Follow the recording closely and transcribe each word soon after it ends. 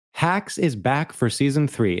Hacks is back for season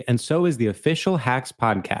 3, and so is the official Hacks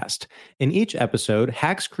podcast. In each episode,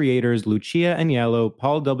 Hacks creators Lucia Agnello,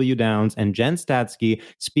 Paul W. Downs, and Jen Statsky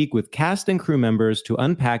speak with cast and crew members to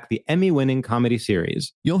unpack the Emmy-winning comedy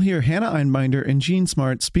series. You'll hear Hannah Einbinder and Jean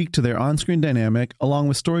Smart speak to their on-screen dynamic, along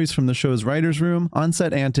with stories from the show's writer's room,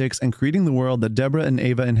 on-set antics, and creating the world that Deborah and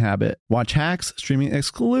Ava inhabit. Watch Hacks, streaming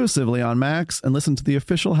exclusively on Max, and listen to the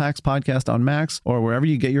official Hacks podcast on Max or wherever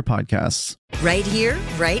you get your podcasts. Right here,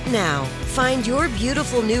 right now. Find your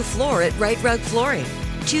beautiful new floor at Right Rug Flooring.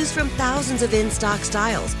 Choose from thousands of in-stock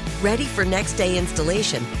styles, ready for next day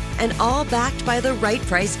installation, and all backed by the right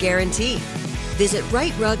price guarantee. Visit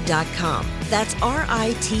rightrug.com. That's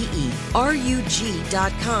RITERUG.com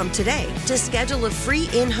today to schedule a free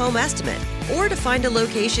in-home estimate or to find a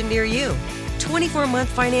location near you. 24-month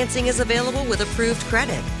financing is available with approved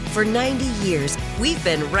credit. For 90 years, we've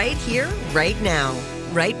been right here, right now.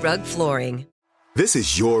 Right Rug Flooring. This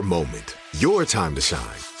is your moment, your time to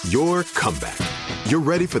shine, your comeback. You're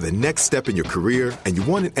ready for the next step in your career, and you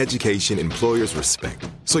want an education employers respect.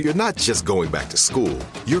 So you're not just going back to school,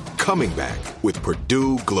 you're coming back with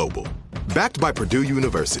Purdue Global. Backed by Purdue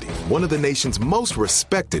University, one of the nation's most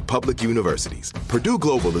respected public universities, Purdue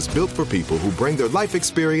Global is built for people who bring their life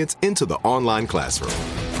experience into the online classroom.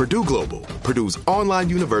 Purdue Global, Purdue's online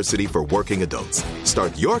university for working adults.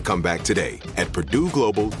 Start your comeback today at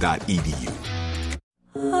purdueglobal.edu.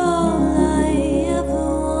 All I ever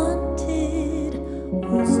wanted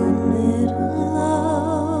was a little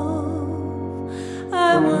love.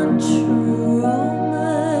 I want true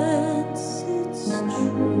romance, it's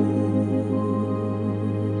true.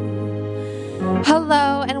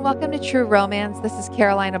 Hello, and welcome to True Romance. This is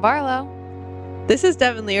Carolina Barlow. This is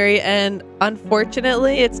Devin Leary, and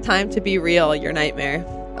unfortunately, it's time to be real, your nightmare.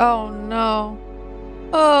 Oh, no.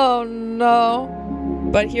 Oh, no.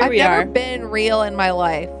 But here we are. I've never been real in my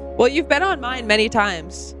life. Well, you've been on mine many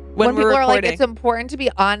times when we're people recording. are like, it's important to be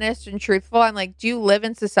honest and truthful. I'm like, do you live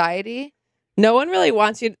in society? No one really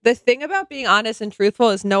wants you. The thing about being honest and truthful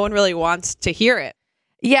is no one really wants to hear it.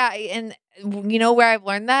 Yeah, and you know where I've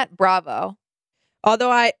learned that? Bravo.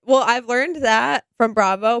 Although I've learned that from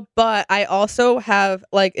Bravo, but I also have,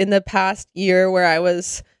 like, in the past year where I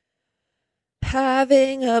was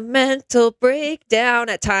having a mental breakdown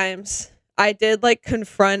at times, I did, like,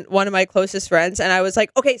 confront one of my closest friends, and I was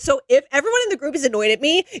like, okay, so if everyone in the group is annoyed at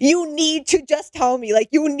me, you need to just tell me. Like,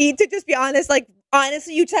 you need to just be honest. Like,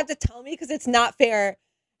 honestly, you just have to tell me because it's not fair.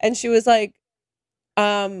 And she was like,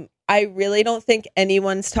 I really don't think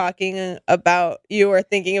anyone's talking about you or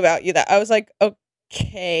thinking about you. That I was like, okay.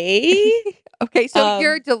 Okay, so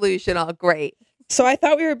you're delusional. Great. So I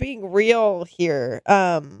thought we were being real here.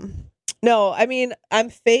 No, I mean,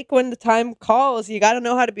 I'm fake when the time calls. You got to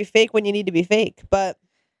know how to be fake when you need to be fake. But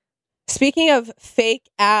speaking of fake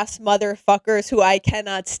ass motherfuckers who I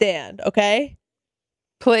cannot stand, okay?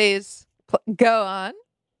 Please go on.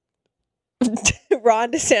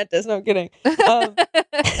 Ron DeSantis. No, I'm kidding.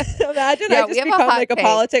 Imagine I just become like a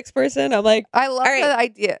politics person. I'm like, I love right. that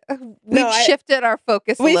idea. We've shifted our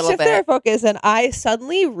focus a little bit. We shifted our focus, and I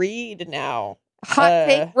suddenly read now. Hot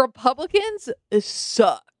take: Republicans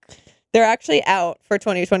suck. They're actually out for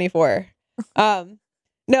 2024.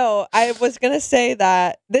 No, I was gonna say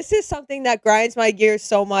that this is something that grinds my gears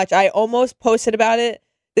so much. I almost posted about it.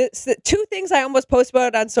 Two things I almost posted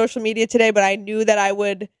about it on social media today, but I knew that I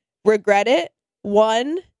would regret it.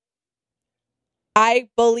 One, I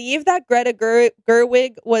believe that Greta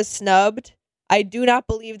Gerwig was snubbed. I do not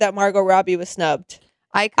believe that Margot Robbie was snubbed.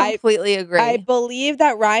 I completely agree. I believe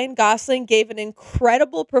that Ryan Gosling gave an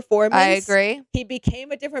incredible performance. I agree. He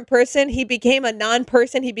became a different person. He became a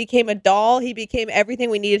non-person. He became a doll. He became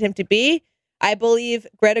everything we needed him to be. I believe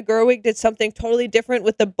Greta Gerwig did something totally different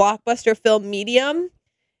with the blockbuster film Medium,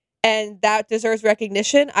 and that deserves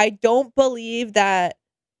recognition. I don't believe that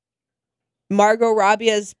Margot Robbie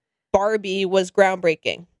as Barbie was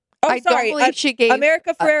groundbreaking. Oh, I sorry. don't believe she gave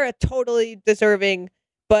America Ferrera totally deserving,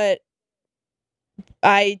 but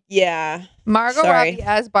Margot Robbie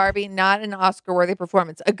as Barbie, not an Oscar-worthy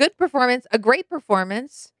performance. A good performance, a great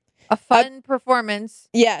performance, a fun performance.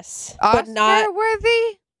 Yes, but not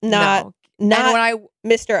Oscar-worthy. Not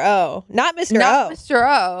Mr. O. Not Mr. O. Not Mr.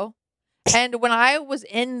 O. And when I was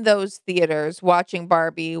in those theaters watching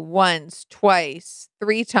Barbie once, twice,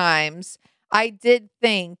 3 times, I did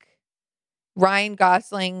think Ryan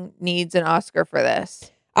Gosling needs an Oscar for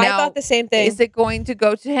this. I thought the same thing. Is it going to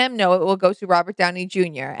go to him? No, it will go to Robert Downey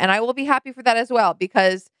Jr. And I will be happy for that as well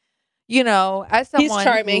because, you know, as someone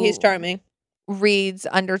he's charming. Reads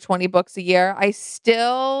under 20 books a year, I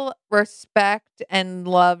still respect and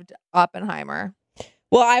loved Oppenheimer.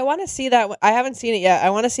 Well, I want to see that. I haven't seen it yet. I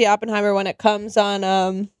want to see Oppenheimer when it comes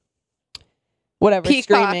on whatever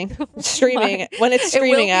Peacock. streaming when it's It will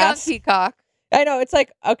streaming be on ass. Peacock. I know, it's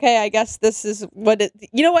like, okay, I guess this is what it.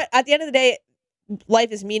 You know what? At the end of the day,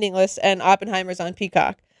 life is meaningless, and Oppenheimer's on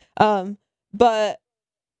Peacock. But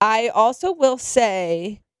I also will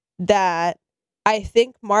say that I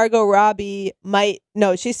think Margot Robbie might.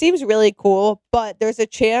 No, she seems really cool, but there's a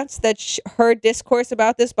chance that her discourse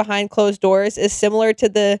about this behind closed doors is similar to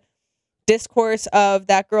the discourse of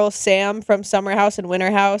that girl Sam from Summer House and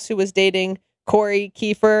Winter House, who was dating Corey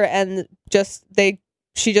Kiefer, and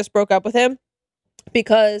she just broke up with him.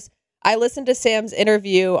 Because I listened to Sam's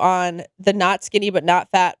interview on the Not Skinny But Not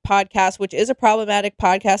Fat podcast, which is a problematic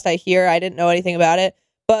podcast. I hear. I didn't know anything about it,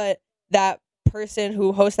 but that person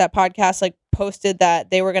who hosts that podcast like posted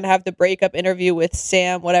that they were going to have the breakup interview with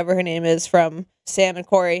Sam, whatever her name is, from Sam and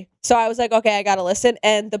Corey. So I was like, okay, I got to listen.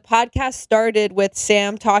 And the podcast started with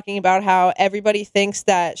Sam talking about how everybody thinks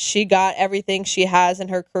that she got everything she has in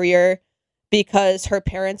her career because her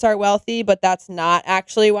parents are wealthy, but that's not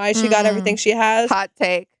actually why she got everything she has. Hot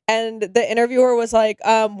take. And the interviewer was like,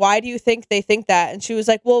 why do you think they think that? And she was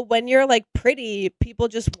like, well, when you're like pretty, people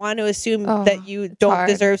just want to assume that you don't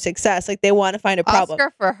deserve success. Like they want to find a problem.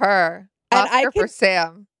 Oscar for her. And Oscar for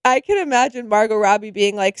Sam. I can imagine Margot Robbie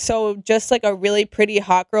being like, so just like a really pretty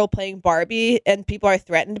hot girl playing Barbie, and people are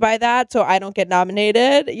threatened by that, so I don't get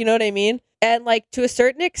nominated. You know what I mean? And like to a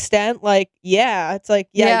certain extent, like, yeah, it's like,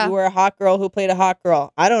 yeah, you were a hot girl who played a hot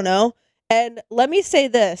girl. I don't know. And let me say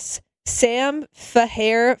this, Sam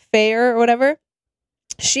Fair or whatever,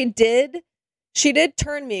 she did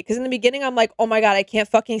turn me, because in the beginning I'm like, oh my God, I can't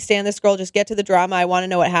fucking stand this girl. Just get to the drama. I want to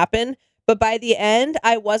know what happened. But by the end,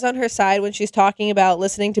 I was on her side when she's talking about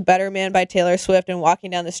listening to Better Man by Taylor Swift and walking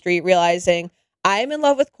down the street realizing I'm in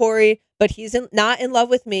love with Corey, but he's not in love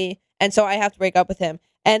with me. And so I have to break up with him.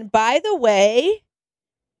 And by the way,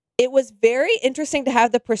 it was very interesting to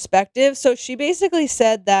have the perspective. So she basically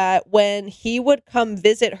said that when he would come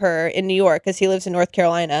visit her in New York, because he lives in North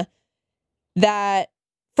Carolina, that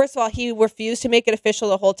first of all, he refused to make it official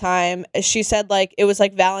the whole time. She said like it was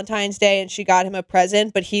like Valentine's Day and she got him a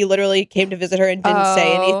present, but he literally came to visit her and didn't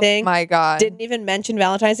say anything. My God. Didn't even mention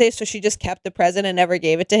Valentine's Day. So she just kept the present and never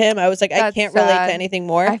gave it to him. I was like, I can't relate to anything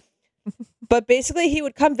more. But basically he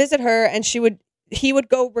would come visit her and he would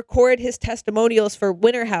go record his testimonials for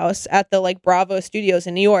Winter House at the like Bravo studios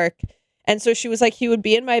in New York. And so she was like, he would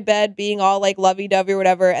be in my bed being all like lovey-dovey or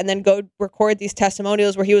whatever, and then go record these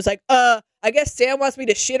testimonials where he was like, I guess Sam wants me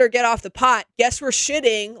to shit or get off the pot. Guess we're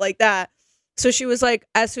shitting, like that. So she was like,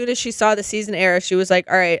 as soon as she saw the season air, she was like,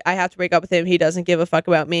 all right, I have to break up with him. He doesn't give a fuck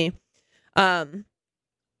about me. And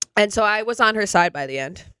so I was on her side by the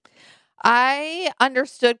end. I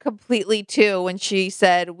understood completely too when she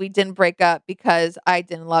said we didn't break up because I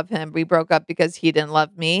didn't love him. We broke up because he didn't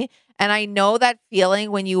love me. And I know that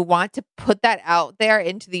feeling when you want to put that out there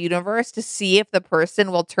into the universe to see if the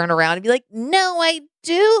person will turn around and be like, no, I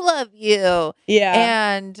do love you.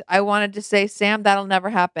 Yeah. And I wanted to say, Sam, that'll never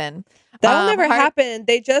happen. That'll never happen.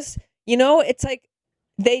 They just, it's like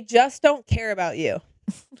they just don't care about you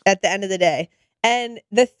at the end of the day. And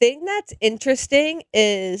the thing that's interesting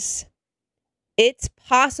is it's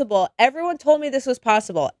possible. Everyone told me this was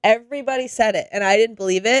possible. Everybody said it, and I didn't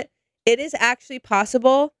believe it. It is actually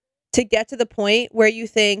possible to get to the point where you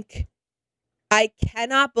think, I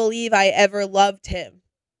cannot believe I ever loved him.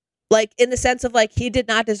 Like, in the sense of, like, he did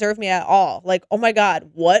not deserve me at all. Like, oh my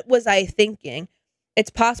God, what was I thinking? It's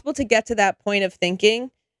possible to get to that point of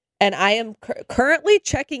thinking. And I am currently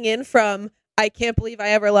checking in from, I can't believe I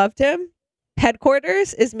ever loved him.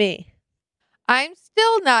 Headquarters is me. I'm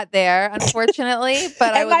still not there, unfortunately,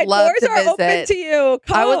 but I would love to visit. My doors are open to you.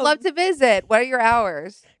 Come. I would love to visit. What are your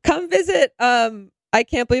hours? Come visit. I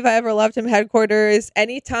can't believe I ever loved him headquarters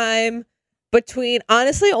anytime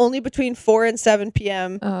honestly, only between 4 and 7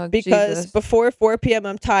 p.m. Because Jesus. Before 4 p.m.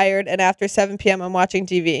 I'm tired, and after 7 p.m. I'm watching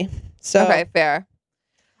TV. So okay, fair.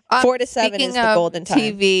 4 to 7 is the golden time.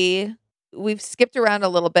 TV, we've skipped around a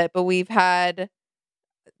little bit, but we've had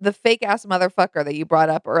the fake ass motherfucker that you brought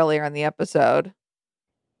up earlier in the episode.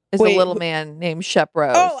 Is a little man named Shep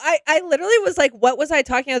Rose. Oh, I literally was like, what was I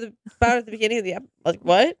talking about at the beginning of the episode? Like,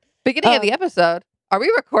 what? Beginning of the episode. Are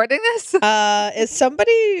we recording this? Is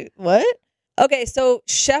somebody what? Okay, so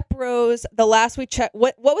Shep Rose, the last we checked,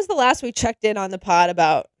 what was the last we checked in on the pod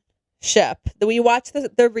about Shep? We watched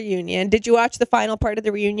the reunion. Did you watch the final part of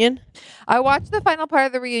the reunion? I watched the final part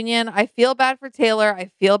of the reunion. I feel bad for Taylor.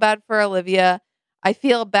 I feel bad for Olivia. I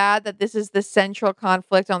feel bad that this is the central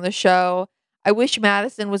conflict on the show. I wish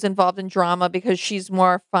Madison was involved in drama because she's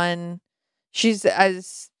more fun. She's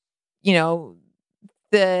as,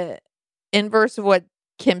 the inverse of what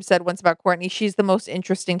Kim said once about Courtney. She's the most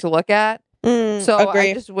interesting to look at. So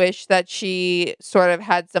agree. I just wish that she sort of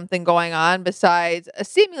had something going on besides a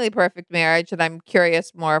seemingly perfect marriage. And I'm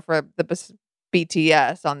curious more for the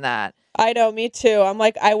BTS on that. I know, me too. I'm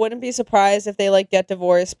like, I wouldn't be surprised if they like get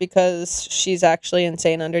divorced because she's actually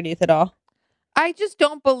insane underneath it all. I just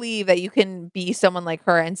don't believe that you can be someone like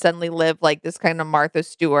her and suddenly live like this kind of Martha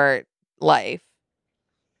Stewart life.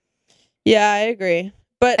 Yeah, I agree.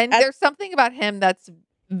 But And there's something about him that's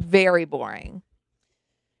very boring.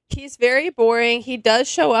 he's very boring. He does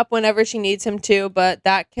show up whenever she needs him to, but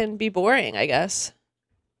that can be boring, I guess.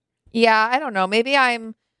 Yeah, I don't know. Maybe I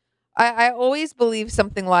always believe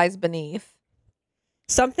something lies beneath.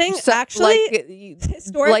 Something So- actually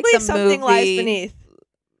historically the something lies movie, beneath.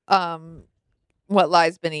 What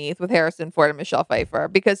Lies Beneath with Harrison Ford and Michelle Pfeiffer,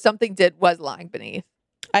 because something was lying beneath.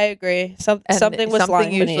 I agree. And Something was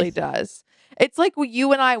lying usually beneath. does. It's like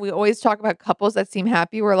you and I, we always talk about couples that seem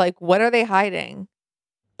happy. We're like, what are they hiding?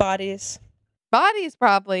 Bodies. Bodies,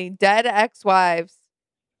 probably. Dead ex-wives.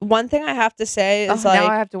 One thing I have to say is Now I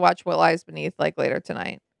like, have to watch What Lies Beneath like later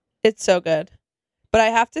tonight. it's so good. But I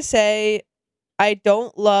have to say, I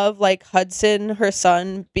don't love like Hudson, her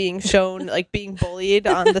son, being shown like being bullied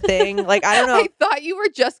on the thing. Like, I don't know. I thought you were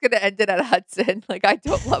just gonna end it at Hudson. Like, I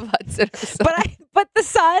don't love Hudson. Or something. But the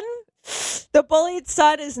son, the bullied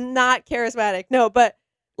son, is not charismatic. No, but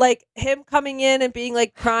like him coming in and being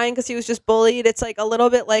like crying because he was just bullied. It's like a little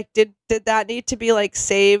bit like, did that need to be like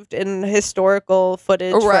saved in historical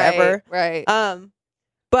footage forever? Right.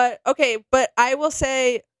 But okay, but I will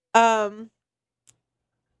say, it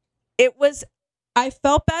was. I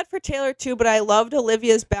felt bad for Taylor too, but I loved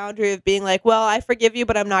Olivia's boundary of being like, well, I forgive you,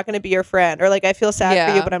 but I'm not going to be your friend. Or like, I feel sad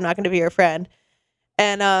for you, Yeah. but I'm not going to be your friend.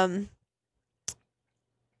 And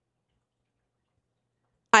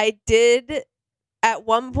I did at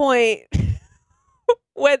one point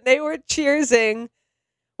when they were cheersing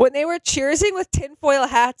with tinfoil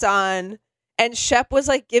hats on, and Shep was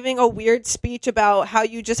like giving a weird speech about how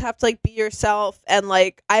you just have to like be yourself. And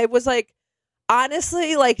like, I was like,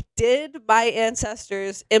 honestly, like, did my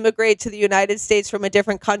ancestors immigrate to the United States from a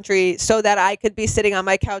different country so that I could be sitting on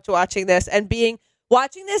my couch watching this and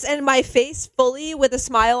my face fully with a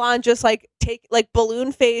smile on, just like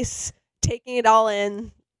balloon face, taking it all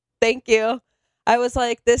in. Thank you. I was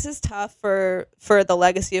like, this is tough for the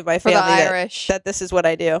legacy of my For the family. Irish. That this is what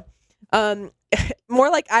I do. More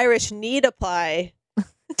like Irish need apply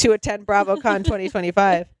to attend BravoCon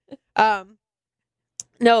 2025.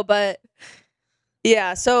 No, but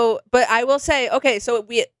yeah. So, but I will say, okay. So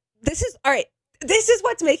this is all right. This is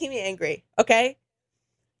what's making me angry. Okay.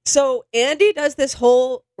 So Andy does this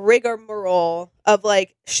whole rigmarole of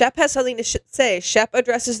like, Shep has something to say. Shep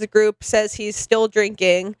addresses the group, says he's still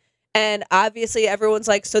drinking. And obviously everyone's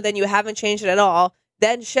like, so then you haven't changed it at all.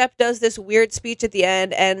 Then Shep does this weird speech at the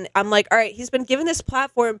end. And I'm like, all right, he's been given this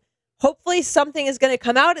platform. Hopefully something is going to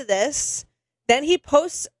come out of this. Then he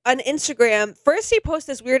posts on Instagram. First, he posts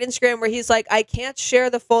this weird Instagram where he's like, I can't share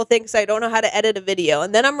the full thing because I don't know how to edit a video.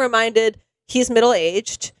 And then I'm reminded he's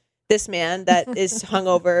middle-aged, this man that is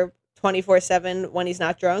hungover 24/7 when he's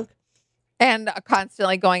not drunk. And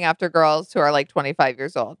constantly going after girls who are like 25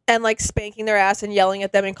 years old. And like spanking their ass and yelling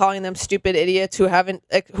at them and calling them stupid idiots who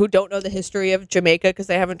don't know the history of Jamaica because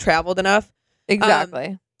they haven't traveled enough.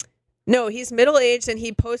 Exactly. No, he's middle-aged and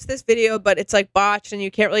he posts this video, but it's like botched and you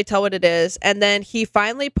can't really tell what it is. And then he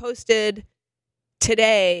finally posted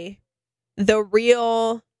today the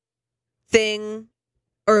real thing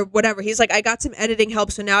or whatever. He's like, I got some editing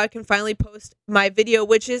help, so now I can finally post my video,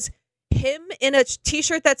 which is him in a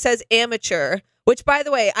t-shirt that says amateur, which, by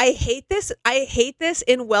the way, I hate this. I hate this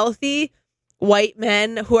in wealthy white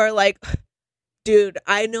men who are like, dude,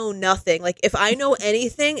 I know nothing. Like, if I know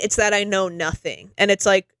anything, it's that I know nothing. And it's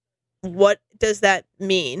like, what does that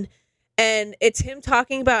mean? And it's him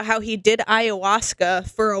talking about how he did ayahuasca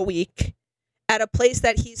for a week at a place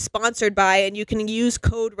that he's sponsored by, and you can use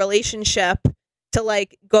code relationship to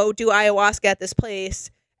like go do ayahuasca at this place.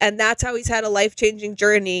 And that's how he's had a life-changing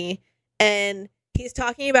journey. And he's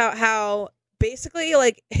talking about how basically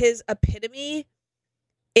like his epitome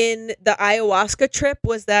in the ayahuasca trip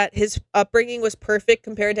was that his upbringing was perfect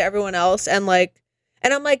compared to everyone else. And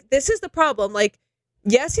I'm like, this is the problem. Like,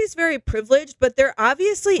 yes, he's very privileged, but there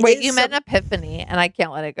obviously Wait, is you meant epiphany, and I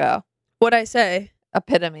can't let it go. What'd I say?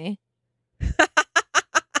 Epitome.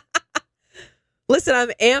 Listen, I'm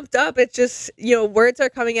amped up. It's just, words are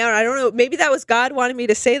coming out. I don't know. Maybe that was God wanting me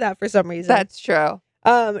to say that for some reason. That's true.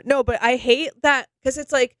 No, but I hate that because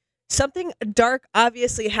it's like, something dark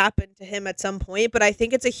obviously happened to him at some point, but I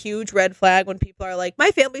think it's a huge red flag when people are like,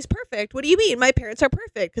 my family's perfect. What do you mean? My parents are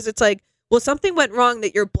perfect. Because it's like, well, something went wrong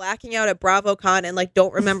that you're blacking out at BravoCon and like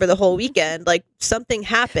don't remember the whole weekend. Like something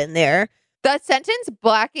happened there. That sentence,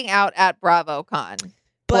 blacking out at BravoCon.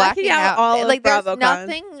 Blacking out all of like BravoCon. there's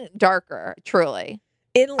nothing darker, truly.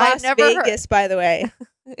 In Las never heard- Vegas, by the way.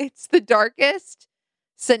 It's the darkest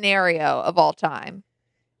scenario of all time.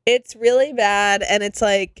 It's really bad, and it's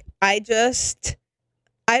like it just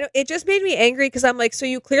made me angry because I'm like, so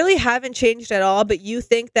you clearly haven't changed at all, but you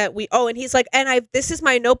think that and he's like, and this is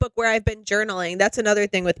my notebook where I've been journaling. That's another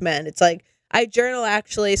thing with men. It's like, I journal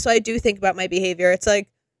actually, so I do think about my behavior. It's like,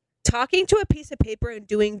 talking to a piece of paper and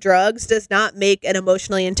doing drugs does not make an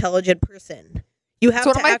emotionally intelligent person. You have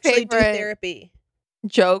to actually do therapy.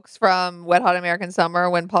 Jokes from Wet Hot American Summer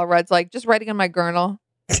when Paul Rudd's like, just writing in my journal.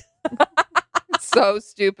 So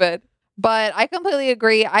stupid. But I completely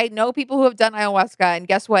agree. I know people who have done ayahuasca, and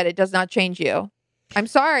guess what? It does not change you. I'm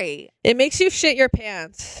sorry. It makes you shit your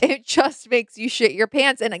pants. It just makes you shit your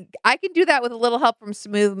pants. And I can do that with a little help from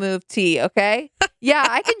Smooth Move Tea, okay? Yeah,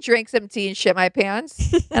 I can drink some tea and shit my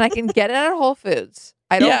pants. And I can get it at Whole Foods.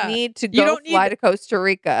 I don't need to fly to Costa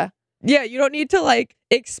Rica. Yeah, you don't need to like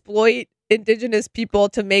exploit indigenous people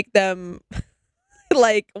to make them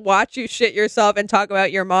like watch you shit yourself and talk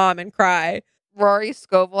about your mom and cry. Rory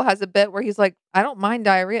Scovel has a bit where he's like, I don't mind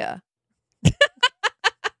diarrhea.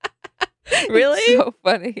 Really? It's so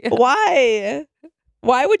funny. Why?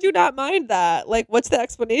 Why would you not mind that? Like, what's the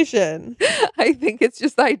explanation? I think it's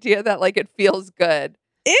just the idea that like it feels good.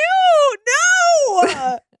 Ew,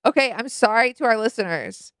 no! Okay, I'm sorry to our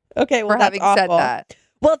listeners. Okay, well, for having said that.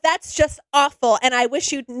 Well, that's just awful, and I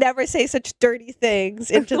wish you'd never say such dirty things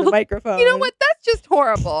into the microphone. You know what? That's just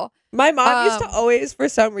horrible. My mom used to always, for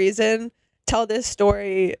some reason, tell this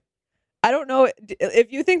story. I don't know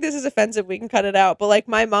if you think this is offensive, we can cut it out. But like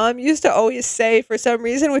my mom used to always say for some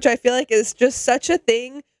reason, which I feel like is just such a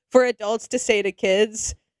thing for adults to say to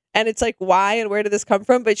kids. And it's like, why and where did this come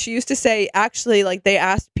from? But she used to say, actually, like they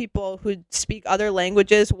asked people who speak other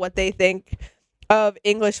languages what they think of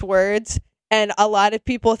English words. And a lot of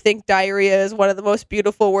people think diarrhea is one of the most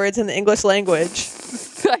beautiful words in the English language.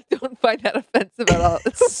 I don't find that offensive at all.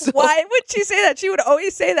 Why would she say that? She would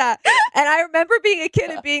always say that. And I remember being a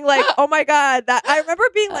kid and being like, oh my God, I remember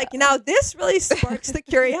being like, now this really sparks the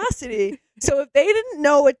curiosity. So if they didn't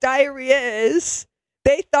know what diarrhea is,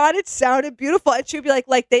 they thought it sounded beautiful. And she'd be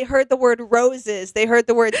like they heard the word roses, they heard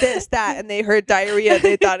the word this, that, and they heard diarrhea.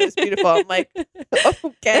 They thought it was beautiful. I'm like,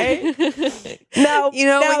 okay. Now,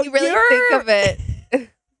 when you really think of it.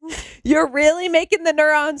 You're really making the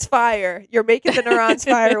neurons fire. You're making the neurons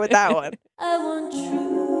fire with that one. I want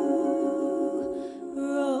true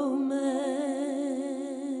romance.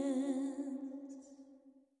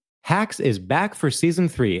 Hacks is back for season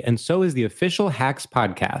 3, and so is the official Hacks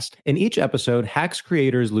podcast. In each episode, Hacks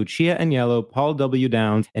creators Lucia Agnello, Paul W.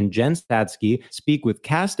 Downs, and Jen Statsky speak with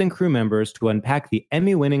cast and crew members to unpack the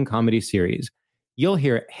Emmy-winning comedy series. You'll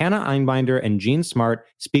hear Hannah Einbinder and Jean Smart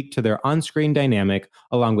speak to their on-screen dynamic,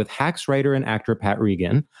 along with Hacks writer and actor Pat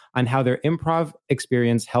Regan, on how their improv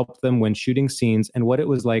experience helped them when shooting scenes and what it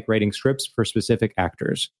was like writing scripts for specific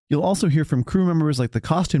actors. You'll also hear from crew members like the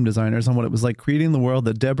costume designers on what it was like creating the world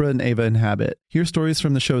that Deborah and Ava inhabit. Hear stories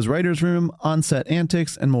from the show's writer's room, on-set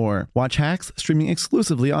antics, and more. Watch Hacks streaming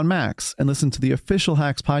exclusively on Max, and listen to the official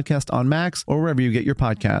Hacks podcast on Max or wherever you get your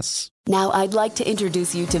podcasts. Now I'd like to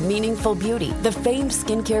introduce you to Meaningful Beauty, the famed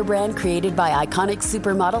skincare brand created by iconic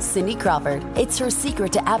supermodel Cindy Crawford. It's her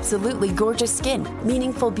secret to absolutely gorgeous skin.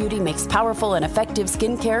 Meaningful Beauty makes powerful and effective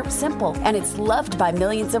skincare simple, and it's loved by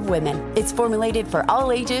millions of women. It's formulated for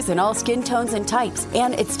all ages and all skin tones and types,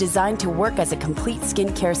 and it's designed to work as a complete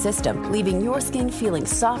skincare system, leaving your skin feeling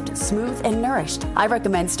soft, smooth, and nourished. I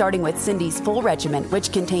recommend starting with Cindy's full regimen,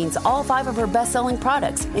 which contains all 5 of her best-selling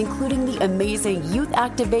products, including the amazing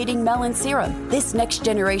youth-activating Melon Serum. This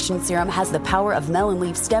next-generation serum has the power of melon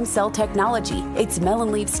leaf stem cell technology. It's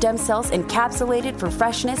melon leaf stem cells encapsulated for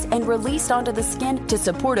freshness and released onto the skin to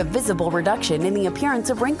support a visible reduction in the appearance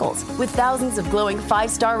of wrinkles. With thousands of glowing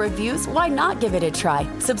 5-star reviews, why not give it a try?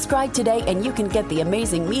 Subscribe today and you can get the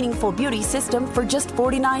amazing Meaningful Beauty system for just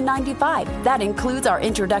 $49.95. That includes our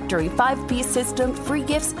introductory 5-piece system, free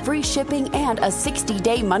gifts, free shipping, and a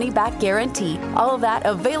 60-day money-back guarantee. All of that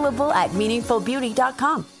available at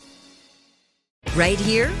meaningfulbeauty.com. Right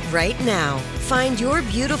here, right now. Find your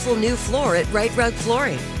beautiful new floor at Right Rug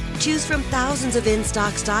Flooring. Choose from thousands of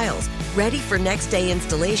in-stock styles, ready for next day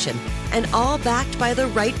installation, and all backed by the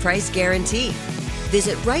right price guarantee.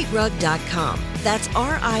 Visit rightrug.com. That's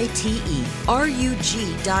RITERUG.com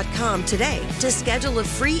today to schedule a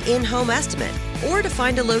free in-home estimate or to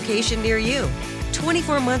find a location near you.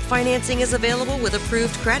 24-month financing is available with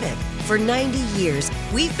approved credit. For 90 years,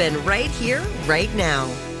 we've been right here, right now.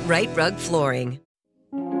 Right Rug Flooring.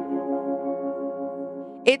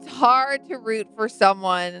 It's hard to root for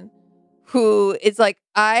someone who is like,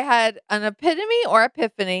 I had an epitome or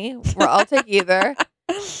epiphany, where I'll take either,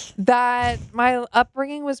 that my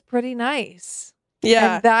upbringing was pretty nice.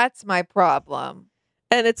 Yeah. And that's my problem.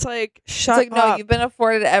 And it's like, shut It's like, no, up. you've been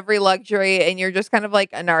afforded every luxury and you're just kind of like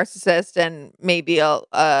a narcissist and maybe a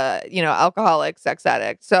alcoholic, sex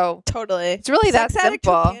addict. So Totally. it's really Sex that addict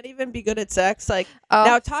who simple. can't even be good at sex. Like, Oh,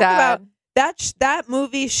 now talk sad. about that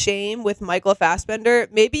movie Shame with Michael Fassbender.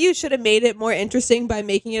 Maybe you should have made it more interesting by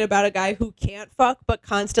making it about a guy who can't fuck but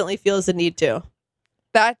constantly feels the need to.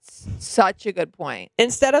 That's such a good point.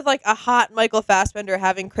 Instead of like a hot Michael Fassbender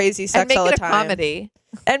having crazy sex And make all the it a time. comedy.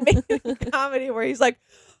 And make it a comedy where he's like,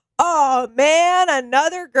 oh man,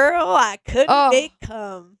 another girl I couldn't Oh. make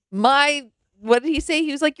come. What did he say?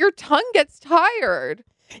 He was like, your tongue gets tired.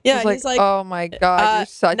 Yeah, I was and he's like, oh my God, you're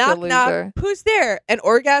such knock, a loser. knock. Who's there? An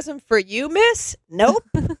orgasm for you, miss? Nope.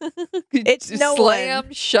 It's Just no slam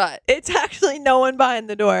one. shut. It's actually no one behind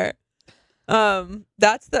the door.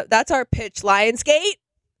 That's our pitch. Lionsgate,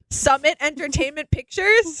 Summit Entertainment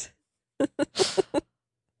Pictures.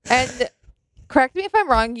 And correct me if I'm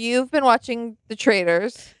wrong, you've been watching The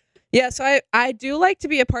Traitors. Yeah, so I do like to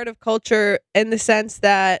be a part of culture in the sense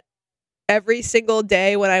that every single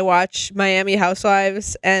day when I watch Miami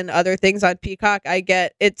Housewives and other things on Peacock,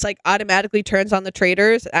 it's like automatically turns on The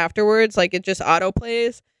Traitors afterwards. Like it just auto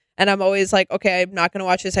plays. And I'm always like, okay, I'm not going to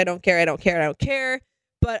watch this. I don't care.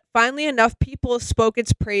 But finally enough people spoke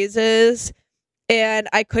its praises and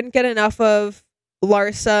I couldn't get enough of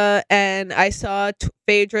Larsa and I saw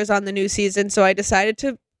Phaedra's on the new season. So I decided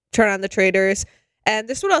to turn on The Traitors. And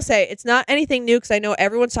this is what I'll say. It's not anything new because I know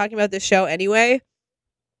everyone's talking about this show anyway.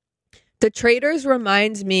 The Traitors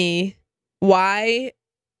reminds me why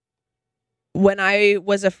when I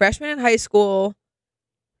was a freshman in high school,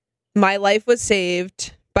 my life was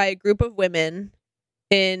saved by a group of women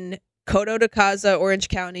in Coto de Caza, Orange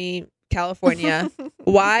County, California.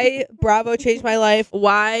 Why Bravo changed my life.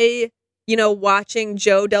 Why, watching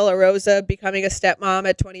Joe De La Rosa becoming a stepmom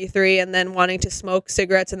at 23 and then wanting to smoke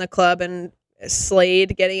cigarettes in the club and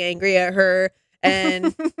Slade getting angry at her.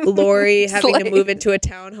 And Lori having to move into a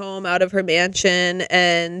townhome out of her mansion,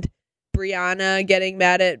 and Brianna getting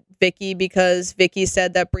mad at Vicky because Vicky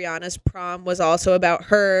said that Brianna's prom was also about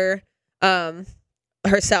her,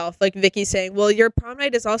 herself. Like Vicky saying, well, your prom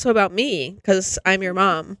night is also about me because I'm your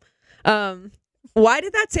mom. Why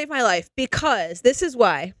did that save my life? Because this is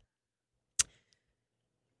why.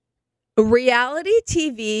 Reality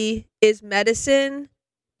TV is medicine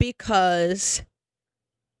because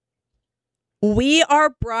we are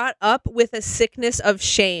brought up with a sickness of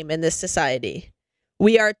shame in this society.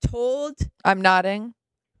 We are told I'm nodding.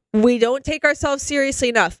 we don't take ourselves seriously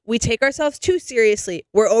enough. We take ourselves too seriously.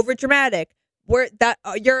 We're overdramatic.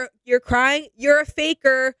 You're crying. You're a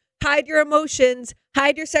faker. Hide your emotions.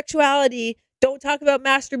 Hide your sexuality. Don't talk about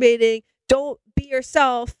masturbating. Don't be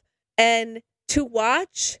yourself. And to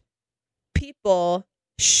watch people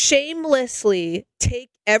shamelessly take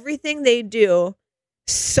everything they do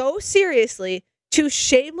so seriously, to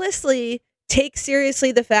shamelessly take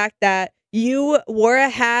seriously the fact that you wore a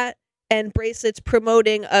hat and bracelets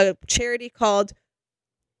promoting a charity called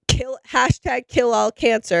Kill All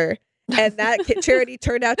Cancer, and that charity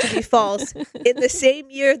turned out to be false in the same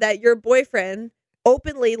year that your boyfriend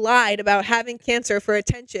openly lied about having cancer for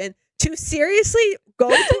attention, to seriously go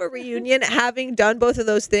to a reunion having done both of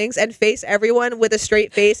those things and face everyone with a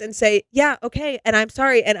straight face and say, yeah, okay, and I'm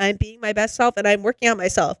sorry, and I'm being my best self, and I'm working on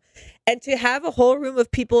myself. And to have a whole room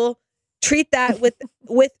of people treat that with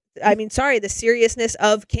the seriousness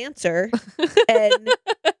of cancer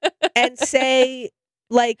and say,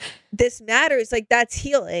 like, this matters, like, that's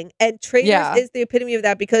healing. And Traitors is the epitome of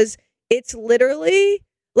that, because it's literally,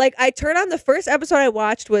 like, I turned on the first episode I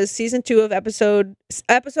watched was season 2 of episode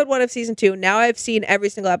 1 of season 2. Now I've seen every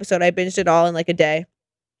single episode. I binged it all in like a day,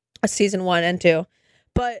 season 1 and 2.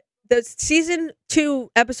 But the season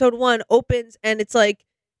 2 episode 1 opens and it's like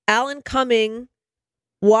Alan Cumming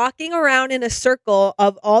walking around in a circle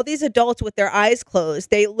of all these adults with their eyes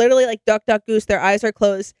closed. They literally like duck, duck, goose. Their eyes are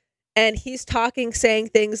closed. And he's talking, saying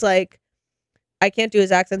things like, I can't do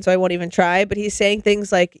his accent, so I won't even try. But he's saying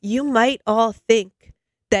things like, you might all think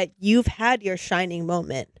that you've had your shining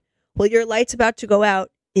moment. Well, your light's about to go out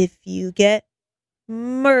if you get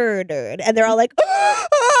murdered. And they're all like, ah,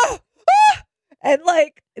 ah, ah. And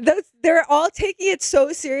like they're all taking it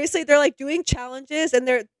so seriously. They're like doing challenges and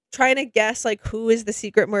they're trying to guess like who is the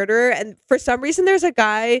secret murderer. And for some reason, there's a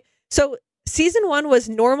guy. So season 1 was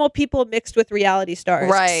normal people mixed with reality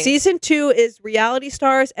stars. Right. Season 2 is reality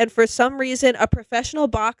stars, and for some reason, a professional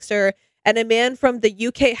boxer and a man from the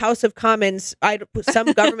UK House of Commons,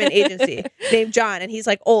 some government agency named John, and he's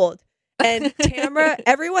like old. And Tamara,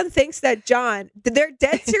 everyone thinks that John, they're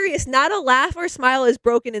dead serious. Not a laugh or smile is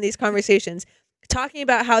broken in these conversations, talking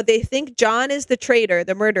about how they think John is the traitor,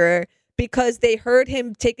 the murderer, because they heard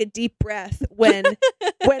him take a deep breath when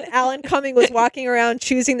Alan Cumming was walking around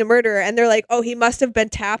choosing the murderer. And they're like, oh, he must have been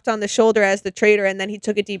tapped on the shoulder as the traitor. And then he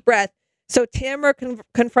took a deep breath. So Tamara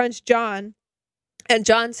confronts John, and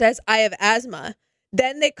John says, I have asthma.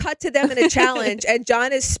 Then they cut to them in a challenge, and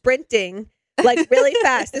John is sprinting like really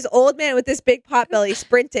fast. This old man with this big pot belly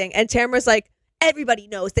sprinting. And Tamara's like, everybody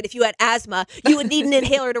knows that if you had asthma, you would need an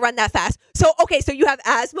inhaler to run that fast. So, okay, so you have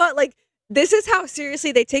asthma? Like, this is how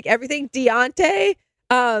seriously they take everything. Deontay,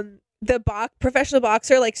 the professional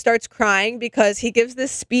boxer, like starts crying because he gives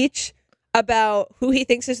this speech about who he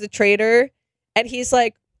thinks is the traitor. And he's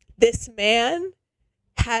like, this man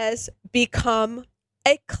has become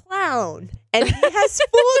a clown and he has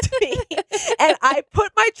fooled me, and I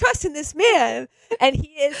put my trust in this man and he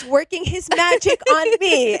is working his magic on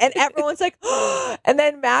me. And everyone's like, oh. And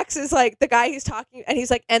then Max is like, the guy he's talking, and he's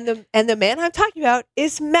like, and the man I'm talking about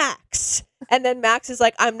is Max. And then Max is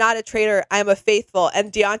like, I'm not a traitor, I'm a faithful.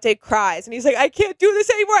 And Deontay cries and he's like, I can't do this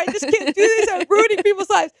anymore, I just can't do this, I'm ruining people's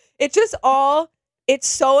lives. It's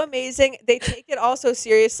so amazing. They take it all so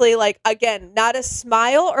seriously. Like, again, not a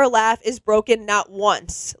smile or laugh is broken, not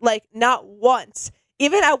once. Like, not once.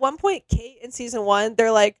 Even at one point, Kate in season 1,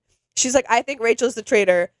 she's like, I think Rachel's the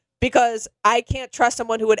traitor because I can't trust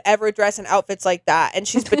someone who would ever dress in outfits like that. And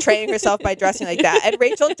she's betraying herself by dressing like that. And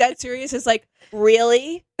Rachel, dead serious, is like,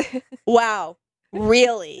 really? Wow.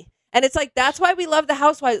 Really? And it's like, that's why we love the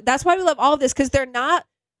Housewives. That's why we love all of this, because they're not,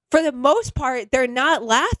 for the most part, they're not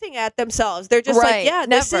laughing at themselves. They're just like, yeah,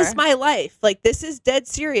 this is my life. Like, this is dead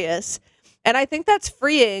serious. And I think that's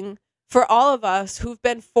freeing for all of us who've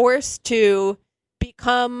been forced to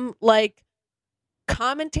become like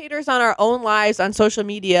commentators on our own lives on social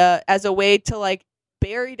media as a way to like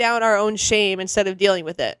bury down our own shame instead of dealing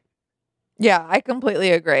with it. Yeah, I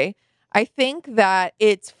completely agree. I think that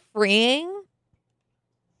it's freeing.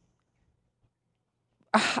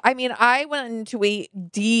 I mean, I went into a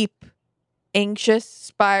deep, anxious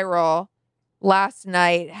spiral last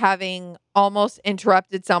night, having almost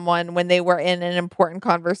interrupted someone when they were in an important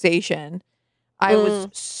conversation. I was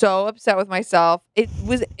so upset with myself. It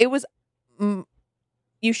was.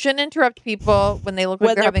 You shouldn't interrupt people when they look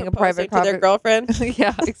like they're having a private conversation to their girlfriend.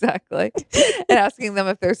 Yeah, exactly. And asking them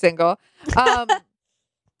if they're single. But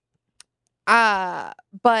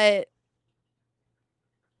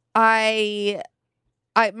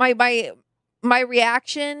my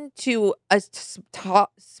reaction to a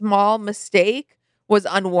small mistake was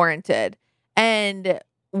unwarranted. And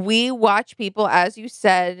we watch people, as you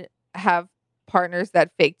said, have partners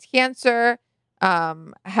that faked cancer,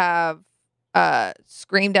 have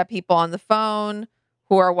screamed at people on the phone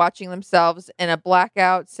who are watching themselves in a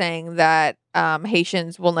blackout saying that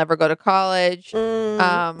Haitians will never go to college.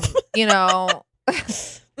 You know,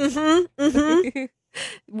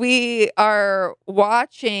 we are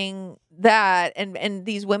watching that, and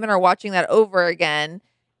these women are watching that over again,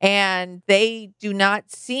 and they do not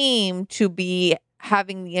seem to be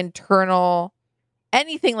having the internal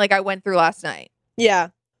anything like I went through last night. Yeah.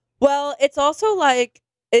 Well, it's also like,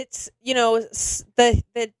 it's, you know,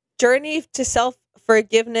 the journey to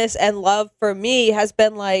self-forgiveness and love for me has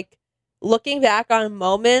been like looking back on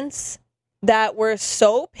moments that were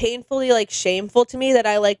so painfully like shameful to me that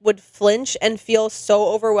I like would flinch and feel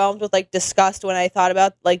so overwhelmed with like disgust when I thought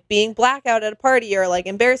about like being blackout at a party or like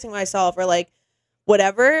embarrassing myself or like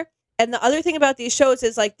whatever. And the other thing about these shows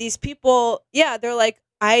is like these people, yeah, they're like,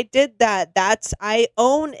 I did that. I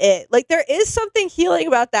own it. Like there is something healing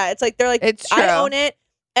about that. It's like, they're like, it's true. I own it.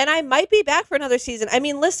 And I might be back for another season. I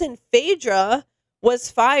mean, listen, Phaedra was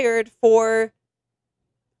fired for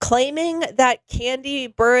claiming that Candy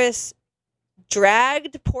Burris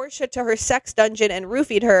dragged Portia to her sex dungeon and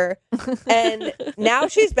roofied her. And now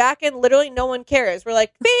she's back and literally no one cares. We're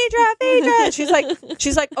like, Phaedra. And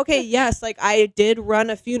she's like, okay, yes, like I did run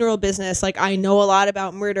a funeral business. Like I know a lot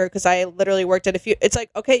about murder because I literally worked at it's like,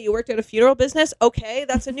 okay, you worked at a funeral business? Okay,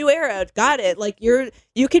 that's a new era. Got it. Like you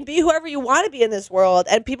can be whoever you want to be in this world,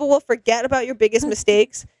 and people will forget about your biggest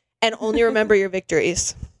mistakes and only remember your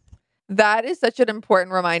victories. That is such an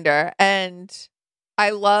important reminder. And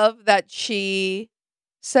I love that she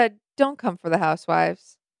said, don't come for the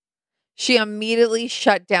Housewives. She immediately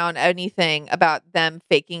shut down anything about them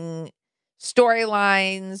faking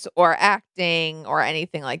storylines or acting or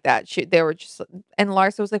anything like that. They were just, and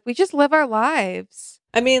Larsa was like, we just live our lives.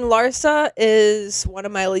 I mean, Larsa is one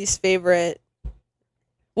of my least favorite.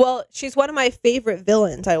 Well, she's one of my favorite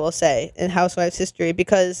villains, I will say, in Housewives history,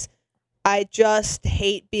 because I just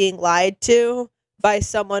hate being lied to by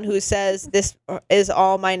someone who says this is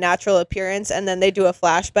all my natural appearance, and then they do a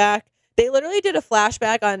flashback. They literally did a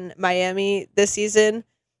flashback on Miami this season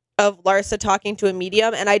of Larsa talking to a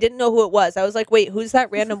medium, and I didn't know who it was. I was like, wait, who's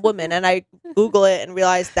that random woman? And I Google it and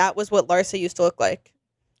realized that was what Larsa used to look like.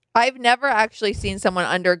 I've never actually seen someone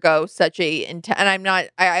undergo such and I'm not,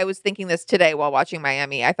 I was thinking this today while watching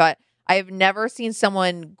Miami. I thought, I've never seen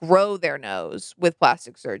someone grow their nose with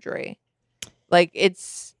plastic surgery. Like,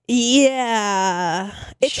 it's... Yeah.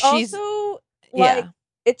 It's also, like,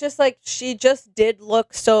 it's just like, she just did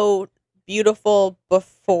look so beautiful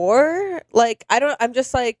before. Like, I'm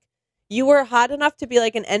just like, you were hot enough to be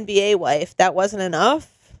like an NBA wife. That wasn't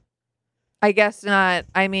enough? I guess not.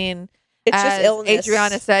 I mean... It's as just illness.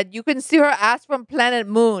 Adriana said, you can see her ass from planet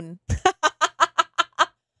Moon.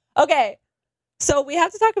 Okay. So we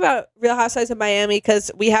have to talk about Real Housewives of Miami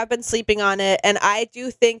because we have been sleeping on it. And I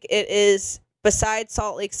do think it is, besides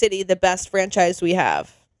Salt Lake City, the best franchise we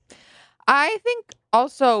have. I think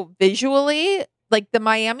also visually, like the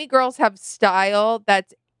Miami girls have style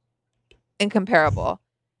that's incomparable.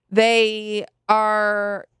 They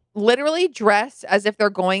are literally dressed as if they're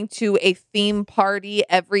going to a theme party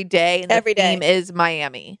every day. And the theme is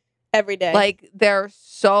Miami. Every day. Like, they're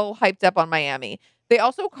so hyped up on Miami. They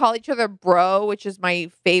also call each other bro, which is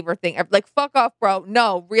my favorite thing. Like, fuck off, bro.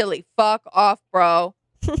 No, really, fuck off, bro.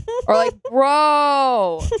 Or like,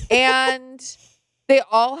 bro. And they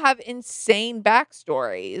all have insane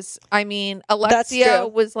backstories. I mean, Alexia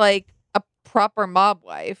was like a proper mob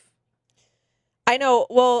wife. I know.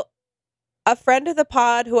 Well, a friend of the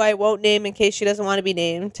pod who I won't name in case she doesn't want to be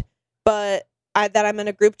named, but that I'm in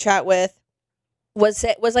a group chat with was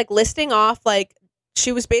like listing off, like,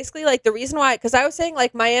 she was basically like the reason why, because I was saying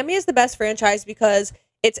like Miami is the best franchise because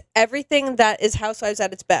it's everything that is Housewives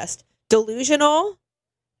at its best. Delusional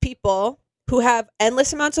people who have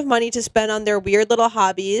endless amounts of money to spend on their weird little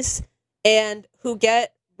hobbies and who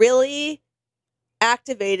get really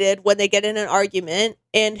activated when they get in an argument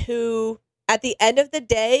and who at the end of the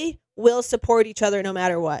day will support each other no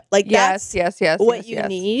matter what. Like, that's what you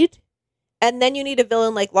need. And then you need a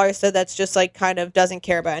villain like Larsa that's just like kind of doesn't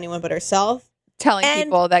care about anyone but herself. Telling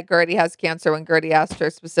people that Gertie has cancer when Gertie asked her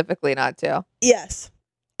specifically not to. Yes.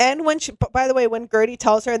 And when she, by the way, when Gertie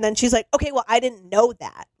tells her and then she's like, okay, well, I didn't know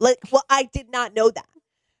that. Like, well, I did not know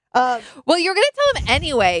that. Well, you're going to tell him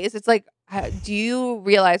anyways. It's like, do you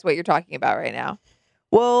realize what you're talking about right now?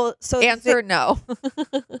 Well, so answer no.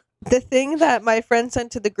 The thing that my friend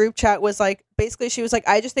sent to the group chat was like, basically she was like,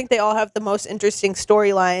 I just think they all have the most interesting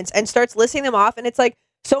storylines, and starts listing them off. And it's like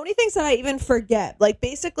so many things that I even forget. Like,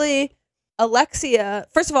 basically Alexia,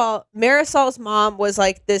 first of all, Marisol's mom was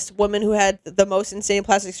like this woman who had the most insane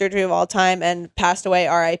plastic surgery of all time and passed away,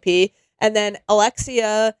 RIP. And then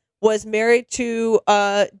Alexia was married to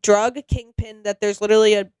a drug kingpin that there's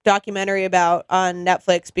literally a documentary about on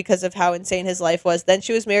Netflix because of how insane his life was. Then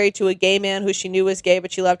she was married to a gay man who she knew was gay,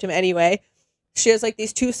 but she loved him anyway. She has like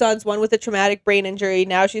these two sons, one with a traumatic brain injury.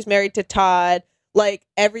 Now she's married to Todd. Like,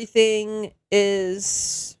 everything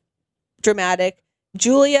is dramatic.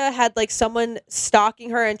 Julia had like someone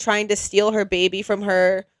stalking her and trying to steal her baby from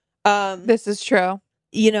her. This is true.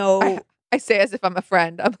 You know, I say as if I'm a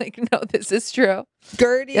friend. I'm like, no, this is true.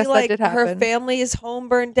 Gertie, yes, like, her family's home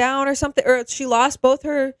burned down or something, or she lost both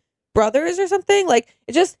her brothers or something. Like,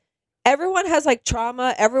 it just, everyone has like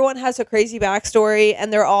trauma. Everyone has a crazy backstory,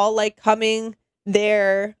 and they're all like coming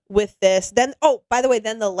there with this. Then, oh, by the way,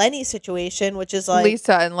 then the Lenny situation, which is like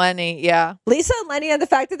Lisa and Lenny, yeah. Lisa and Lenny, and the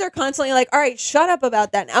fact that they're constantly like, all right, shut up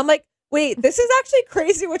about that. And I'm like, wait, this is actually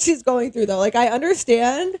crazy what she's going through, though. Like, I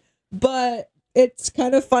understand, but it's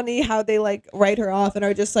kind of funny how they like write her off and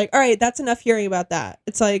are just like, all right, that's enough hearing about that.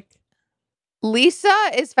 It's like, Lisa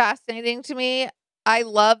is fascinating to me. I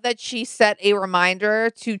love that she set a reminder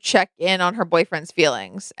to check in on her boyfriend's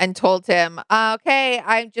feelings and told him, okay,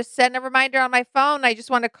 I just sent a reminder on my phone. I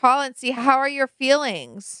just want to call and see, how are your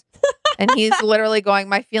feelings? And he's literally going,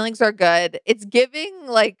 my feelings are good. It's giving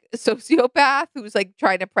like a sociopath who's like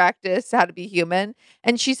trying to practice how to be human.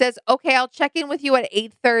 And she says, okay, I'll check in with you at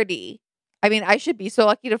 8:30. I mean, I should be so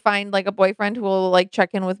lucky to find like a boyfriend who will like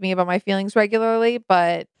check in with me about my feelings regularly.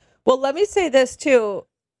 But well, let me say this too.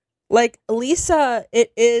 Like, Lisa,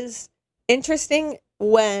 it is interesting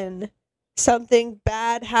when something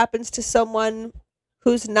bad happens to someone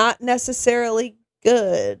who's not necessarily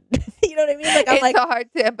good. You know what I mean? Like, I'm It's like, so hard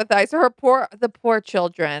to empathize. The poor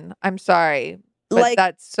children. I'm sorry, but Like-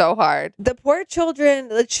 that's so hard. the poor children,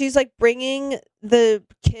 like, she's like bringing the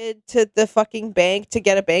kid to the fucking bank to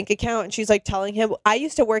get a bank account, and she's like telling him, I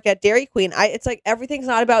used to work at Dairy Queen. It's like, everything's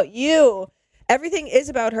not about you. Everything is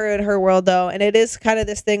about her in her world, though. And it is kind of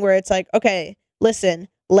this thing where it's like, okay, listen,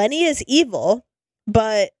 Lenny is evil,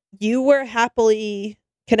 but you were happily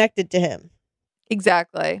connected to him.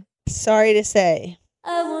 Exactly. Sorry to say.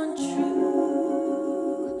 I want true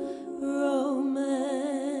romance.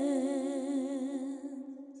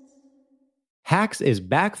 Hacks is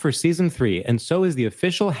back for season 3, and so is the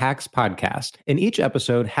official Hacks podcast. In each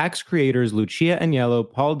episode, Hacks creators Lucia Agnello,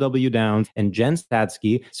 Paul W. Downs, and Jen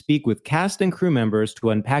Statsky speak with cast and crew members to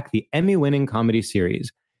unpack the Emmy-winning comedy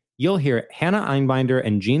series. You'll hear Hannah Einbinder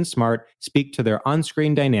and Jean Smart speak to their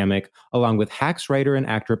on-screen dynamic, along with Hacks writer and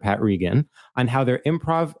actor Pat Regan, on how their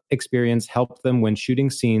improv experience helped them when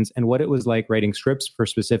shooting scenes and what it was like writing scripts for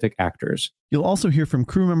specific actors. You'll also hear from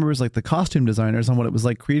crew members like the costume designers on what it was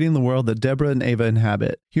like creating the world that Deborah and Ava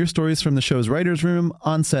inhabit. Hear stories from the show's writer's room,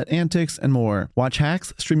 on-set antics, and more. Watch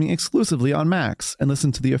Hacks streaming exclusively on Max, and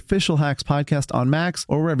listen to the official Hacks podcast on Max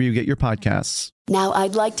or wherever you get your podcasts. Now,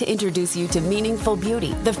 I'd like to introduce you to Meaningful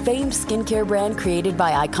Beauty, the famed skincare brand created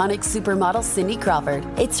by iconic supermodel Cindy Crawford.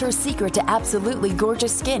 It's her secret to absolutely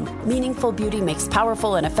gorgeous skin. Meaningful Beauty makes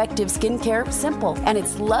powerful and effective skincare simple, and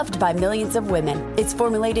it's loved by millions of women. It's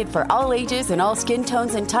formulated for all ages and all skin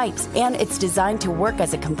tones and types, and it's designed to work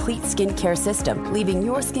as a complete skincare system, leaving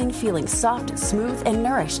your skin feeling soft, smooth, and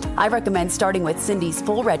nourished. I recommend starting with Cindy's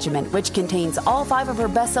full regimen, which contains all 5 of her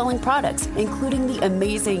best-selling products, including the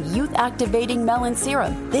amazing youth-activating melon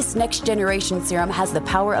serum. This next-generation serum has the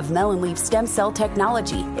power of melon leaf stem cell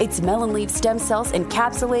technology. It's melon leaf stem cells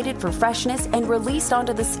encapsulated for freshness and released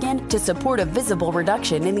onto the skin to support a visible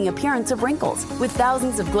reduction in the appearance of wrinkles. With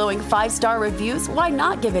thousands of glowing 5-star reviews, why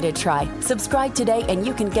not give it a try? Subscribe today and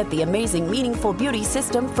you can get the amazing Meaningful Beauty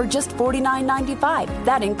system for just $49.95.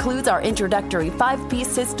 That includes our introductory 5-piece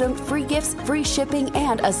system, free gifts, free shipping,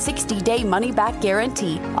 and a 60-day money-back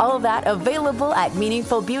guarantee. All of that available at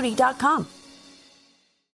meaningfulbeauty.com.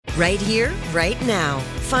 Right here, right now.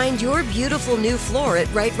 Find your beautiful new floor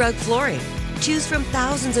at Right Rug Flooring. Choose from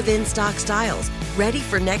thousands of in-stock styles, ready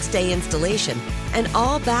for next day installation, and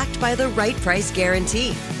all backed by the right price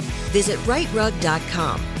guarantee. Visit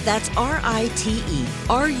rightrug.com. That's RITERUG.com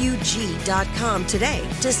today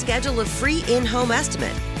to schedule a free in-home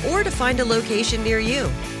estimate or to find a location near you.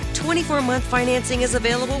 24-month financing is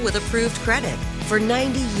available with approved credit. For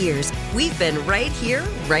 90 years, we've been right here,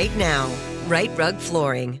 right now. Right Rug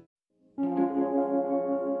Flooring.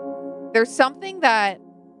 There's something that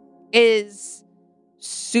is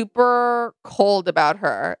super cold about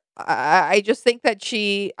her. I just think that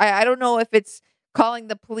I don't know if it's calling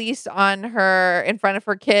the police on her in front of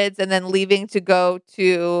her kids and then leaving to go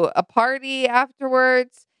to a party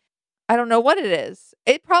afterwards. I don't know what it is.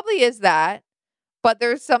 It probably is that, but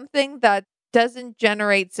there's something that doesn't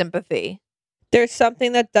generate sympathy. There's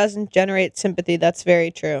something that doesn't generate sympathy. That's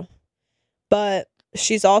very true. But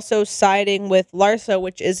she's also siding with Larsa,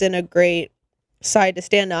 which isn't a great side to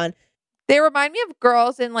stand on. They remind me of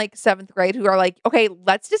girls in like 7th grade who are like, okay,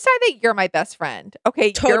 let's decide that you're my best friend.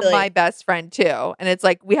 Okay, Totally. You're my best friend too. And it's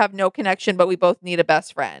like, we have no connection, but we both need a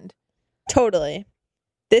best friend. Totally.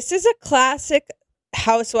 This is a classic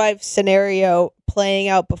Housewives scenario playing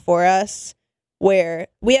out before us, where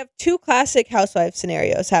we have 2 classic Housewives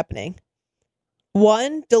scenarios happening.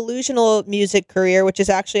 One, delusional music career, which is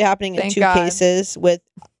actually happening in Thank 2 God. cases with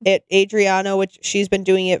Adriana, which she's been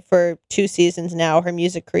doing it for 2 seasons now, her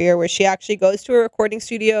music career, where she actually goes to a recording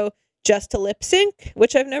studio just to lip sync,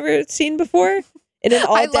 which I've never seen before, in an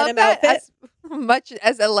all I love denim that. outfit. As much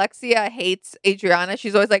as Alexia hates Adriana,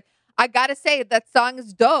 she's always like, I gotta say, that song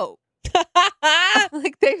is dope.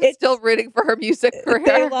 Like, they're still rooting for her music career.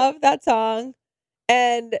 They love that song.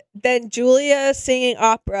 And then Julia singing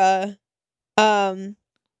opera.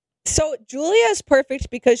 So Julia is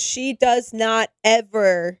perfect because she does not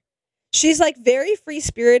ever, she's like very free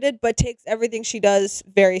spirited, but takes everything she does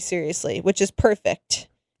very seriously, which is perfect.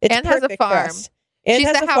 It's And has a perfect for farm. us. And She's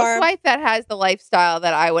has the a farm. housewife that has the lifestyle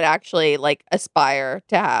that I would actually like aspire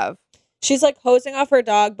to have. She's like hosing off her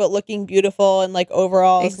dog, but looking beautiful and like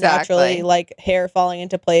overalls, Exactly. naturally, like hair falling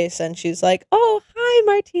into place. And she's like, "Oh, hi,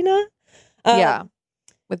 Martina." Yeah.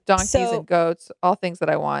 With donkeys so- and goats, all things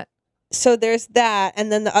that I want. So there's that,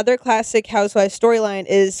 and then the other classic housewife storyline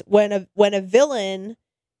is when a villain,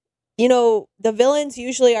 you know, the villains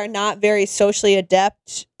usually are not very socially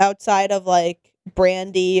adept outside of like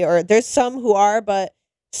Brandy, or there's some who are, but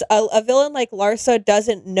a villain like Larsa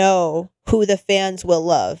doesn't know who the fans will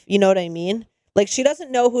love. You know what I mean? Like, she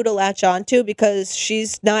doesn't know who to latch on to because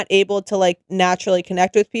she's not able to, like, naturally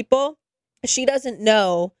connect with people. She doesn't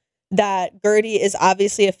know that Gertie is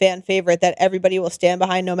obviously a fan favorite that everybody will stand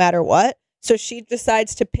behind no matter what. So she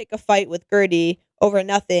decides to pick a fight with Gertie over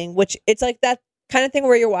nothing, which it's like that kind of thing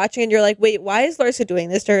where you're watching and you're like, wait, why is Larsa doing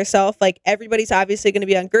this to herself? Like, everybody's obviously going to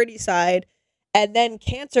be on Gertie's side. And then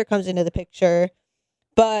cancer comes into the picture.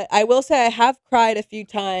 But I will say I have cried a few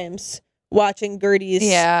times watching Gertie's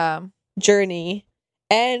journey,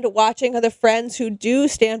 and watching the friends who do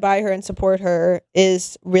stand by her and support her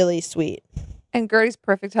is really sweet. And Gertie's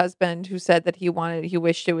perfect husband, who said that he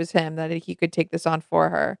wished it was him, that he could take this on for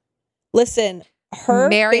her. Listen, her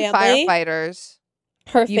marry family, firefighters.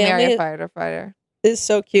 Her you family marry a firefighter is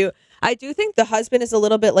so cute. I do think the husband is a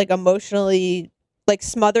little bit like emotionally like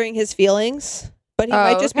smothering his feelings, but he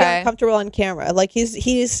might just be uncomfortable on camera. Like he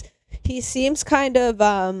seems kind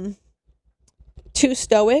of too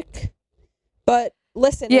stoic. But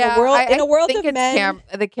listen, in a world of men,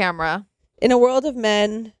 the camera. In a world of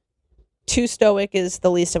men, too stoic is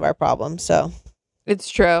the least of our problems. So it's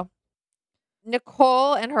true.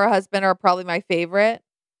 Nicole and her husband are probably my favorite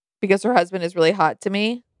because her husband is really hot to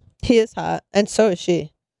me. He is hot, and so is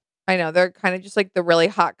she. I know, they're kind of just like the really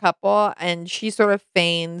hot couple, and she sort of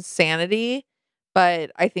feigns sanity,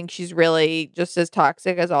 but I think she's really just as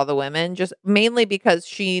toxic as all the women, just mainly because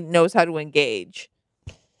she knows how to engage.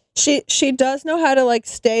 She does know how to like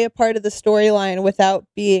stay a part of the storyline without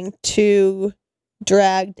being too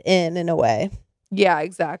dragged in a way. Yeah,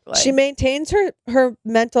 exactly. She maintains her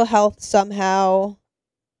mental health somehow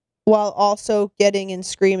while also getting in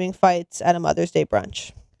screaming fights at a Mother's Day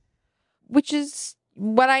brunch. Which is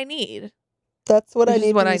what I need. That's what I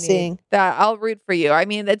need to be seeing. That I'll root for you. I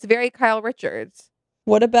mean, it's very Kyle Richards.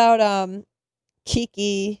 What about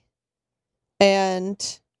Kiki?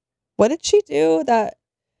 And what did she do? That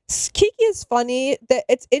Kiki is funny. That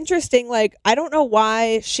it's interesting. Like, I don't know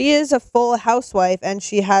why she is a full housewife and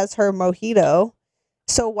she has her mojito.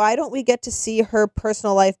 So why don't we get to see her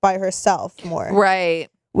personal life by herself more? Right.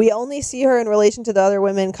 We only see her in relation to the other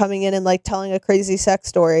women coming in and like telling a crazy sex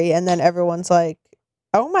story, and then everyone's like,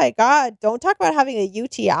 "Oh my God, don't talk about having a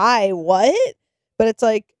UTI." What? But it's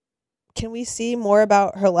like, can we see more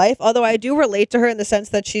about her life? Although I do relate to her in the sense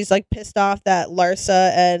that she's like pissed off that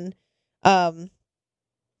Larsa and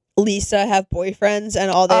Lisa have boyfriends and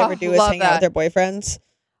all they ever do is hang out with their boyfriends.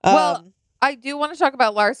 Well, I do want to talk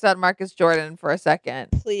about Larsa and Marcus Jordan for a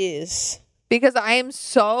second. Please. Because I am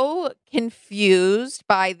so confused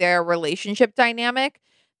by their relationship dynamic.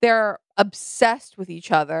 They're obsessed with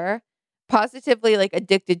each other, positively like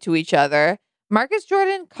addicted to each other. Marcus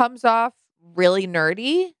Jordan comes off really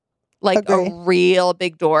nerdy, like a real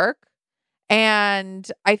big dork.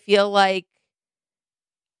 And I feel like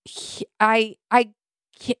I'm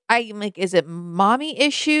like, is it mommy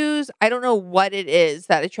issues? I don't know what it is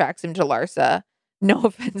that attracts him to Larsa. No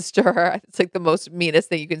offense to her. It's like the most meanest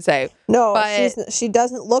thing you can say. No, but she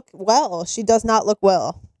doesn't look well. She does not look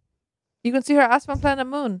well. You can see her ass from Planet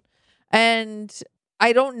Moon. And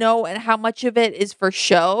I don't know how much of it is for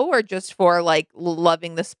show or just for like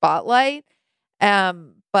loving the spotlight.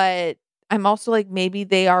 But I'm also like, maybe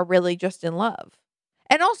they are really just in love.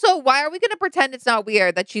 And also, why are we going to pretend it's not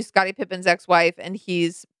weird that she's Scottie Pippen's ex-wife and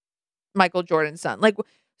he's Michael Jordan's son? Like,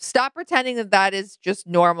 stop pretending that is just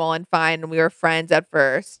normal and fine and we were friends at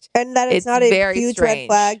first. And that it's not a huge red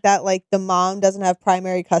flag that like the mom doesn't have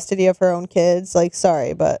primary custody of her own kids. Like,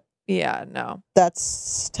 sorry, but yeah, no.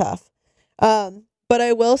 That's tough. But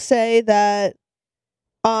I will say that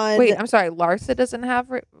Wait, I'm sorry, Larsa doesn't have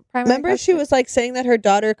primary Remember custody? She was like saying that her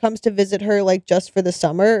daughter comes to visit her like just for the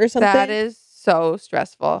summer or something? That is so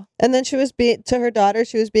stressful. And then she was to her daughter,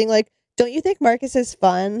 she was being like, "Don't you think Marcus is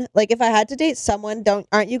fun? Like, if I had to date someone,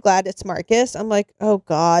 aren't you glad it's Marcus?" I'm like, oh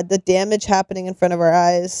God, the damage happening in front of our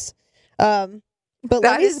eyes. But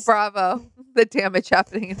that is bravo. The damage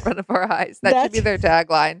happening in front of our eyes. That should be their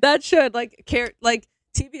tagline. That should like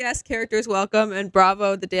TBS characters welcome and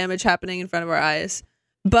bravo the damage happening in front of our eyes.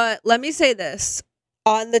 But let me say this.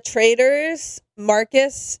 On the Traitors,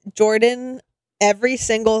 Marcus Jordan, every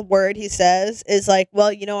single word he says is like,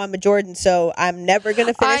 well, you know, I'm a Jordan, so I'm never going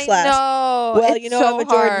to finish last. Know. Well, it's you know, so I'm a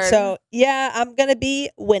Jordan, hard. so yeah, I'm going to be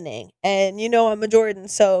winning. And you know, I'm a Jordan,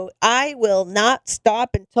 so I will not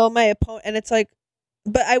stop until my opponent. And it's like,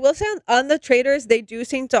 but I will say on the Traitors, they do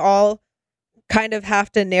seem to all kind of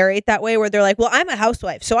have to narrate that way where they're like, well, I'm a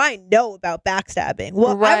housewife, so I know about backstabbing.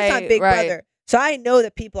 Well, I was on Big Brother, so I know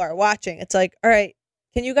that people are watching. It's like, all right,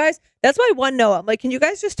 Can you guys, that's my one note. I'm like, can you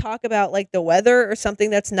guys just talk about like the weather or something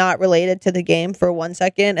that's not related to the game for 1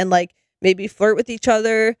 second and like maybe flirt with each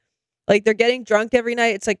other? Like they're getting drunk every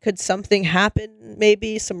night. It's like, could something happen?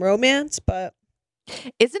 Maybe some romance, but.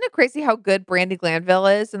 Isn't it crazy how good Brandi Glanville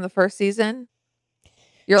is in the first season?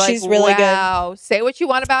 You're like, She's really wow, say what you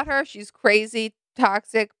want about her. She's crazy,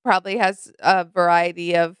 toxic, probably has a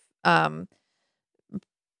variety of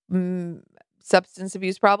substance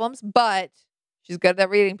abuse problems, but she's good at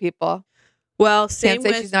reading people. Well, Can't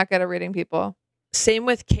say she's not good at reading people. Same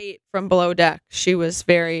with Kate from Below Deck. She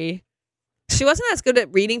wasn't as good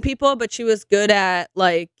at reading people, but she was good at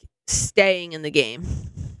like staying in the game.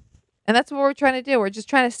 And that's what we're trying to do. We're just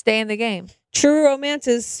trying to stay in the game. True Romance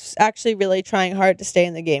is actually really trying hard to stay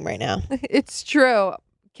in the game right now. It's true.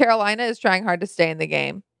 Carolina is trying hard to stay in the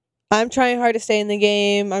game. I'm trying hard to stay in the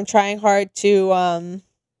game. I'm trying hard to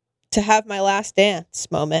have my last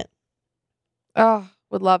dance moment. Oh,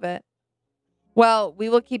 would love it. Well, we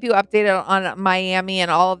will keep you updated on Miami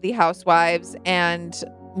and all of the Housewives, and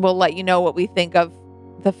we'll let you know what we think of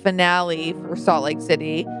the finale for Salt Lake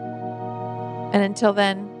City. And until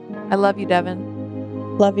then, I love you,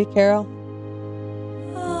 Devin. Love you, Carol.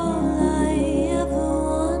 All I ever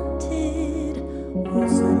wanted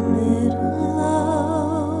was a little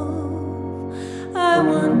love. I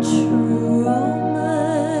want true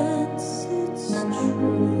romance, it's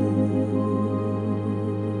true.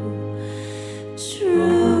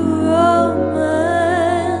 True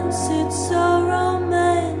romance, it's so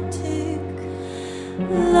romantic.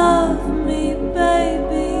 Love me,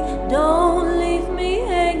 baby, don't leave me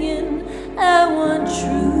hanging. I want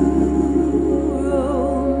true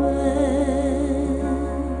romance.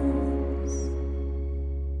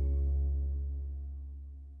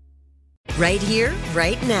 Right here,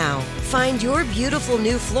 right now. Find your beautiful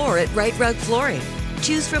new floor at Right Rug Flooring.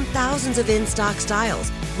 Choose from thousands of in-stock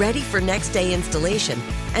styles, ready for next day installation,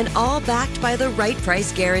 and all backed by the right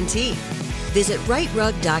price guarantee. Visit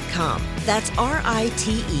rightrug.com. That's RITERUG.com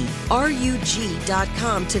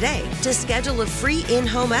today to schedule a free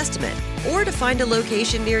in-home estimate or to find a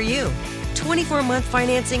location near you. 24-month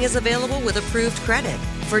financing is available with approved credit.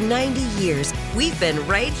 For 90 years, we've been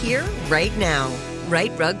right here, right now.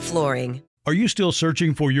 Right Rug Flooring. Are you still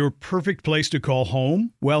searching for your perfect place to call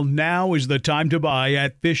home? Well, now is the time to buy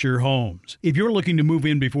at Fisher Homes. If you're looking to move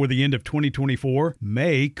in before the end of 2024,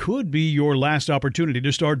 May could be your last opportunity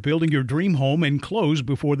to start building your dream home and close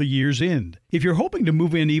before the year's end. If you're hoping to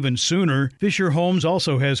move in even sooner, Fisher Homes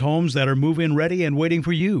also has homes that are move-in ready and waiting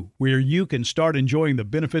for you, where you can start enjoying the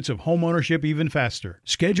benefits of homeownership even faster.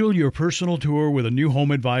 Schedule your personal tour with a new home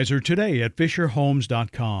advisor today at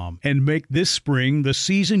FisherHomes.com and make this spring the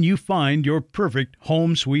season you find your perfect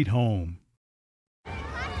home sweet home.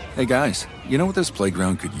 Hey guys, you know what this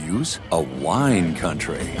playground could use? A wine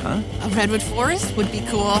country, huh? A redwood forest would be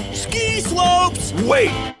cool. Ski slopes!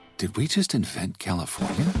 Wait! Did we just invent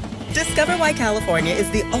California? Discover why California is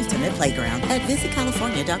the ultimate playground at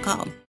visitcalifornia.com.